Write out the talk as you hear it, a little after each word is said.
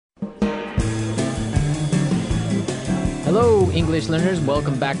Hello, English learners.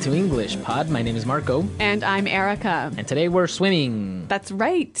 Welcome back to EnglishPod. My name is Marco. And I'm Erica. And today we're swimming. That's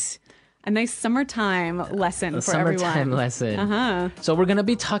right. A nice summertime lesson for everyone. Summertime lesson. So we're going to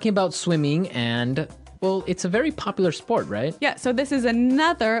be talking about swimming and, well, it's a very popular sport, right? Yeah, so this is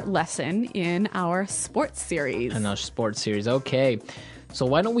another lesson in our sports series. In our sports series. Okay. So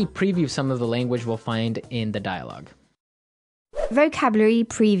why don't we preview some of the language we'll find in the dialogue? Vocabulary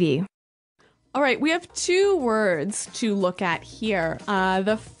preview. All right, we have two words to look at here.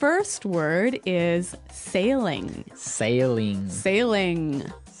 The first word is sailing. Sailing. Sailing.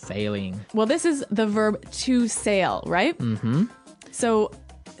 Sailing. Well, this is the verb to sail, right? Mm-hmm. So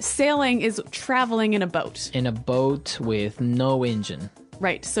sailing is traveling in a boat. In a boat with no engine.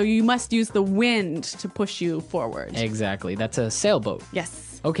 Right, so you must use the wind to push you forward. Exactly. That's a sailboat.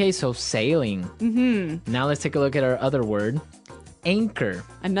 Yes. Okay, so sailing. Mm-hmm. Now let's take a look at our other word. Anchor.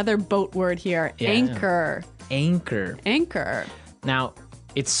 Another boat word here. Yeah. Anchor. Anchor. Anchor. Now,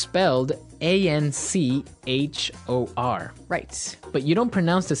 it's spelled Anchor. Right. But you don't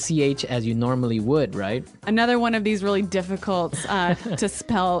pronounce the CH as you normally would, right? Another one of these really difficult to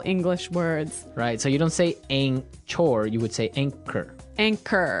spell English words. Right. So you don't say anchor, you would say anchor.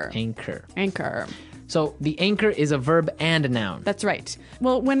 Anchor. Anchor. Anchor. So the anchor is a verb and a noun. That's right.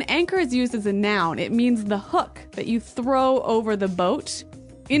 Well, when anchor is used as a noun, it means the hook that you throw over the boat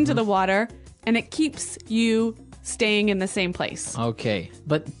into the water, and it keeps you staying in the same place. Okay.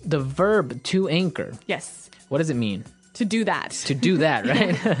 But the verb to anchor, Yes. what does it mean? To do that. To do that,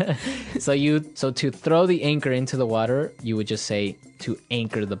 right? So to throw the anchor into the water, you would just say to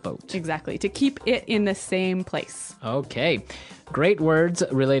anchor the boat. Exactly. To keep it in the same place. Okay. Great words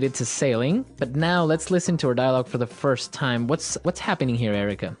related to sailing. But now let's listen to our dialogue for the first time. What's happening here,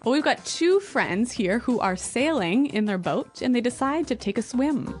 Erica? Well, we've got two friends here who are sailing in their boat, and they decide to take a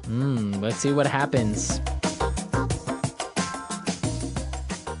swim. Let's see what happens.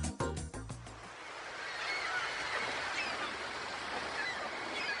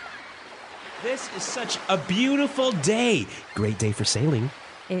 This is such a beautiful day. Great day for sailing.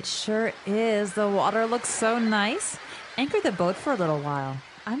 It sure is. The water looks so nice. Anchor the boat for a little while.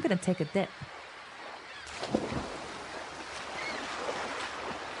 I'm going to take a dip.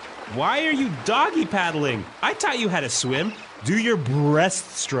 Why are you doggy paddling? I taught you how to swim. Do your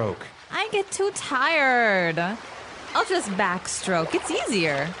breaststroke. I get too tired. I'll just backstroke. It's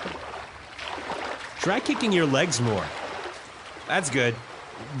easier. Try kicking your legs more. That's good.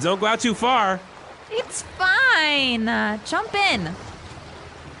 Don't go out too far. It's fine. Jump in.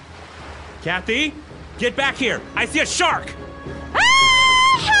 Kathy, get back here. I see a shark.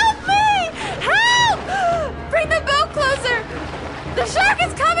 Ah! Help me! Help! Bring the boat closer. The shark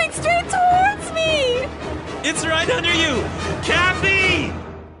is coming straight towards me. It's right under you. Kathy!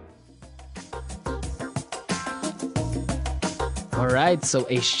 All right, so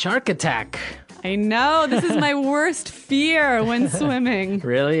a shark attack. I know. This is my worst fear when swimming.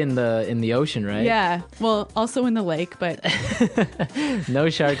 Really? In the ocean, right? Yeah. Well, also in the lake, but No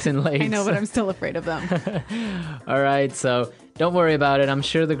sharks in lakes. I know, but I'm still afraid of them. All right, so don't worry about it. I'm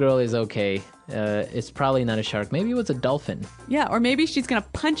sure the girl is okay. It's probably not a shark. Maybe it was a dolphin. Yeah, or maybe she's going to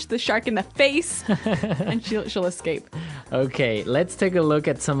punch the shark in the face and she'll escape. Okay, let's take a look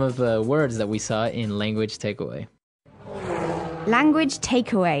at some of the words that we saw in Language Takeaway. Language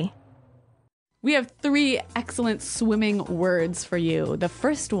takeaway. We have three excellent swimming words for you. The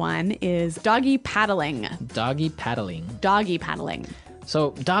first one is doggy paddling. Doggy paddling. Doggy paddling.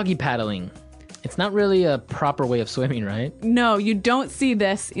 So, doggy paddling. It's not really a proper way of swimming, right? No, you don't see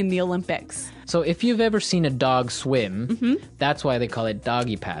this in the Olympics. So if you've ever seen a dog swim, that's why they call it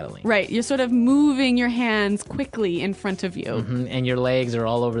doggy paddling. Right, you're sort of moving your hands quickly in front of you. And your legs are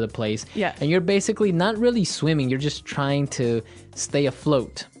all over the place. Yeah. And you're basically not really swimming, you're just trying to stay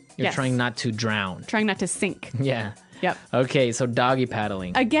afloat. You're Yes. trying not to drown. Trying not to sink. Yeah. Yep. Okay, so doggy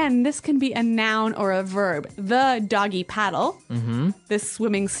paddling. Again, this can be a noun or a verb. The doggy paddle, this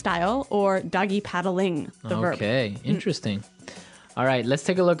swimming style, or doggy paddling, the verb. Okay, interesting. All right, let's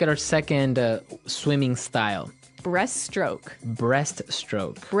take a look at our second swimming style. Breaststroke.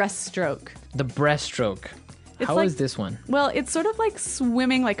 Breaststroke. Breaststroke. The breaststroke. How is this one? Well, it's sort of like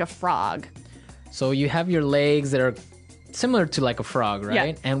swimming like a frog. So you have your legs that are similar to like a frog, right?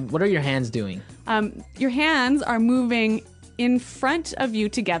 Yeah. And what are your hands doing? Your hands are moving in front of you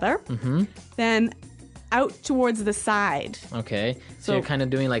together, then out towards the side. Okay, so So- you're kind of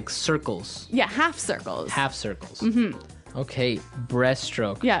doing like circles, Yeah, half circles. half circles. Okay,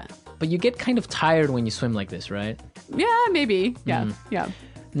 breaststroke. Yeah. But you get kind of tired when you swim like this, right? Yeah, maybe. Yeah, yeah.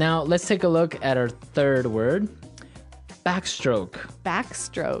 Now, let's take a look at our third word. Backstroke.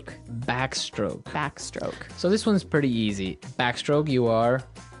 Backstroke. Backstroke. Backstroke. So this one's pretty easy. Backstroke, you are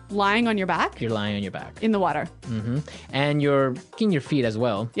Lying on your back you're lying on your back. in the water. And you're kicking your feet as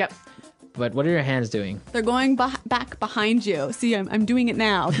well. Yep. But what are your hands doing? They're going back behind you. See, I'm doing it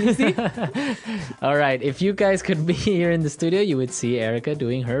now. Can you see? All right. If you guys could be here in the studio, you would see Erica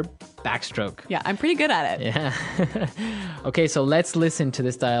doing her backstroke. Yeah, I'm pretty good at it. Yeah. Okay, so let's listen to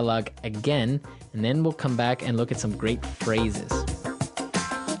this dialogue again, and then we'll come back and look at some great phrases.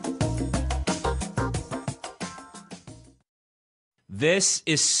 This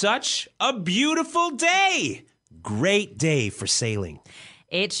is such a beautiful day. Great day for sailing.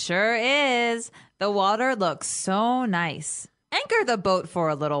 It sure is. The water looks so nice. Anchor the boat for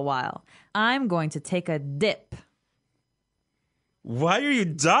a little while. I'm going to take a dip. Why are you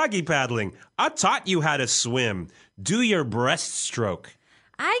doggy paddling? I taught you how to swim. Do your breaststroke.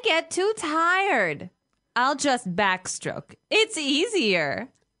 I get too tired. I'll just backstroke. It's easier.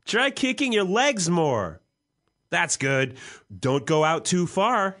 Try kicking your legs more. That's good. Don't go out too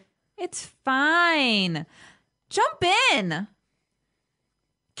far. It's fine. Jump in.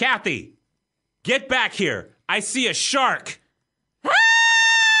 Kathy, get back here. I see a shark. Ah!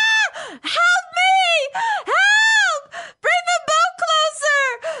 Help me! Help! Bring the boat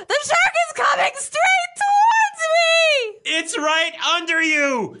closer! The shark is coming straight towards me! It's right under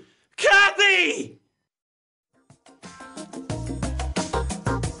you. Kathy!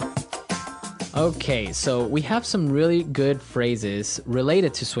 Okay, so we have some really good phrases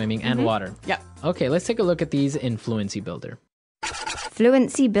related to swimming and water. Yep. Okay, let's take a look at these in Fluency Builder.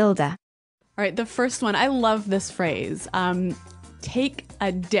 Fluency builder. All right, the first one. I love this phrase. Take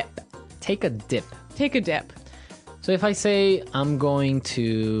a dip. Take a dip. Take a dip. So if I say I'm going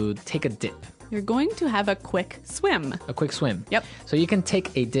to take a dip, You're going to have a quick swim. a quick swim. Yep. So you can take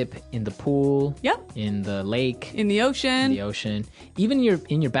a dip in the pool, Yep. in the lake, In the ocean. in the ocean, even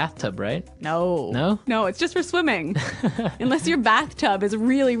in your bathtub, right? No. No? No, it's just for swimming. Unless your bathtub is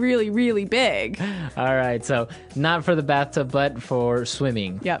really, really, really big. All right, so not for the bathtub, but for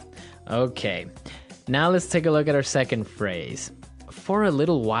swimming. Yep. Okay. Now let's take a look at our second phrase. For a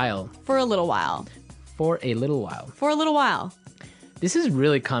little while. For a little while. For a little while. For a little while. This is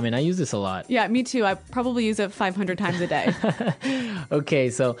really common. I use this a lot. Yeah, me too. I probably use it 500 times a day. Okay,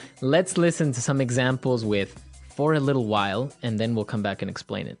 so let's listen to some examples with for a little while, and then we'll come back and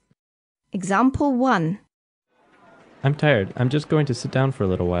explain it. Example 1. I'm tired. I'm just going to sit down for a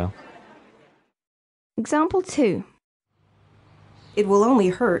little while. Example 2. It will only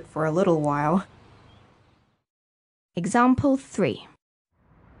hurt for a little while. Example 3.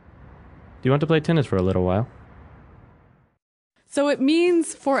 Do you want to play tennis for a little while? So it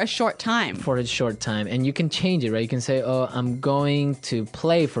means for a short time. For a short time. And you can change it, right? You can say, oh, I'm going to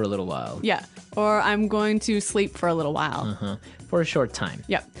play for a little while. Yeah. Or I'm going to sleep for a little while. For a short time.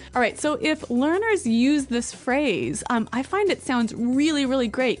 Yep. All right. So if learners use this phrase, I find it sounds really, really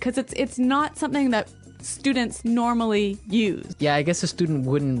great because it's not something that students normally use. Yeah, I guess a student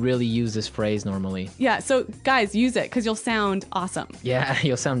wouldn't really use this phrase normally. Yeah. So guys, use it because you'll sound awesome. Yeah,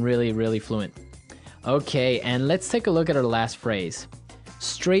 you'll sound really, really fluent. Okay, and let's take a look at our last phrase.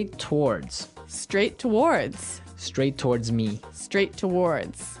 Straight towards. Straight towards. Straight towards me. Straight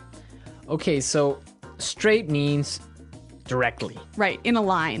towards. Okay, so straight means directly. Right. In a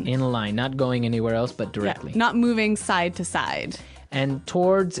line. In a line, not going anywhere else, but directly. Yeah, not moving side to side. And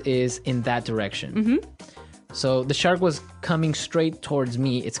towards is in that direction. So the shark was coming straight towards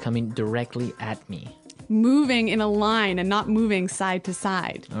me. It's coming directly at me. Moving in a line and not moving side to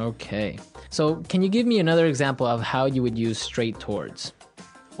side. Okay. So can you give me another example of how you would use straight towards?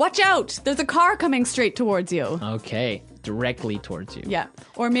 Watch out! There's a car coming straight towards you. Okay. Directly towards you. Yeah.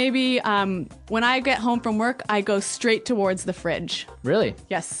 Or maybe when I get home from work, I go straight towards the fridge. Really?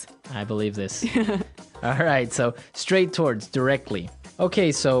 Yes. I believe this. All right, so straight towards, directly.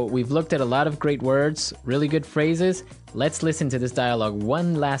 Okay, so we've looked at a lot of great words, really good phrases. Let's listen to this dialogue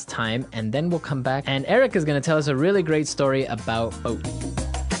one last time, and then we'll come back. And Eric is going to tell us a really great story about boat.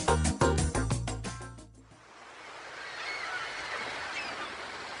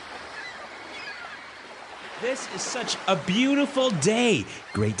 This is such a beautiful day.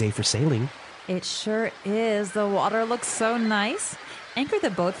 Great day for sailing. It sure is. The water looks so nice. Anchor the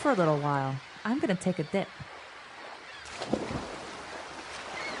boat for a little while. I'm going to take a dip.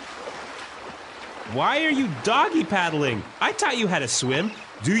 Why are you doggy paddling? I taught you how to swim.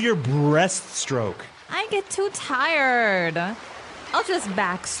 Do your breaststroke. I get too tired. I'll just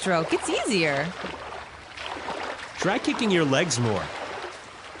backstroke. It's easier. Try kicking your legs more.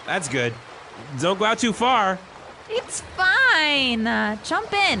 That's good. Don't go out too far. It's fine.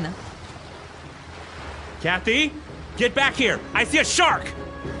 Jump in. Kathy, Get back here! I see a shark!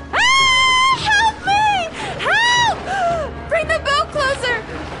 Ah! Help me! Help! Bring the boat closer!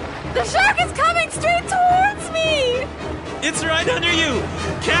 The shark is coming straight towards me! It's right under you!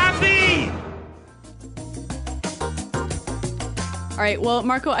 Kathy! All right, well,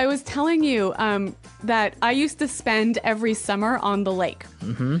 Marco, I was telling you that I used to spend every summer on the lake.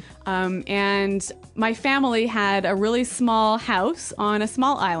 And my family had a really small house on a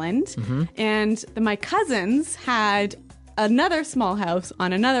small island. And my cousins had another small house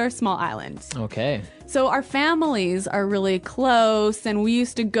on another small island. Okay. So our families are really close, and we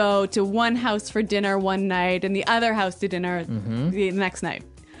used to go to one house for dinner one night and the other house to dinner the next night.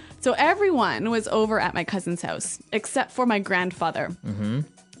 So everyone was over at my cousin's house, except for my grandfather.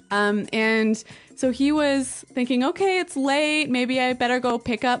 And so he was thinking, okay, it's late. Maybe I better go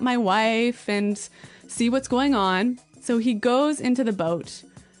pick up my wife and see what's going on. So he goes into the boat.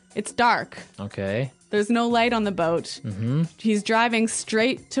 It's dark. Okay. There's no light on the boat. He's driving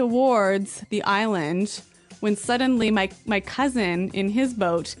straight towards the island when suddenly my cousin in his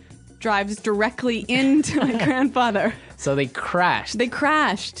boat drives directly into my grandfather. So they crashed. They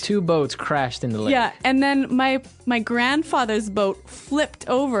crashed. Two boats crashed in the lake. Yeah, and then my grandfather's boat flipped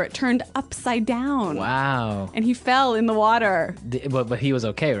over. It turned upside down. Wow. And he fell in the water. But he was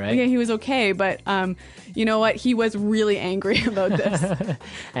okay, right? Yeah, he was okay, but you know what? He was really angry about this.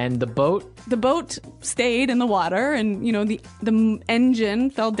 And the boat? The boat stayed in the water, and you know the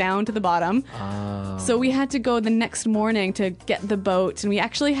engine fell down to the bottom. Oh. So we had to go the next morning to get the boat, and we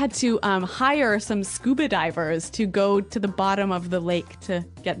actually had to hire some scuba divers to go to the bottom of the lake to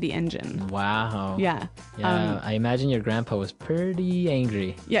get the engine. Wow. Yeah. Yeah, I imagine your grandpa was pretty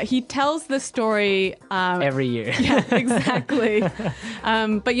angry. Yeah, he tells the story Every year. Yeah, exactly.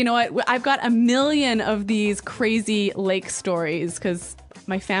 But you know what? I've got a million of these crazy lake stories because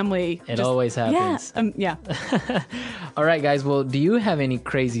my family. It always happens. Yeah. All right, guys. Well, do you have any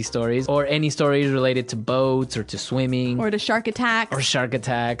crazy stories or any stories related to boats or to swimming Or to shark attacks. or shark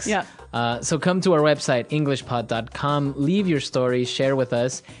attacks? Yeah. So come to our website, EnglishPod.com. Leave your stories, share with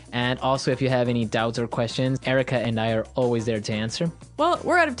us. And also, if you have any doubts or questions, Erica and I are always there to answer. Well,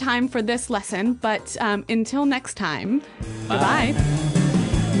 we're out of time for this lesson, but until next time, goodbye.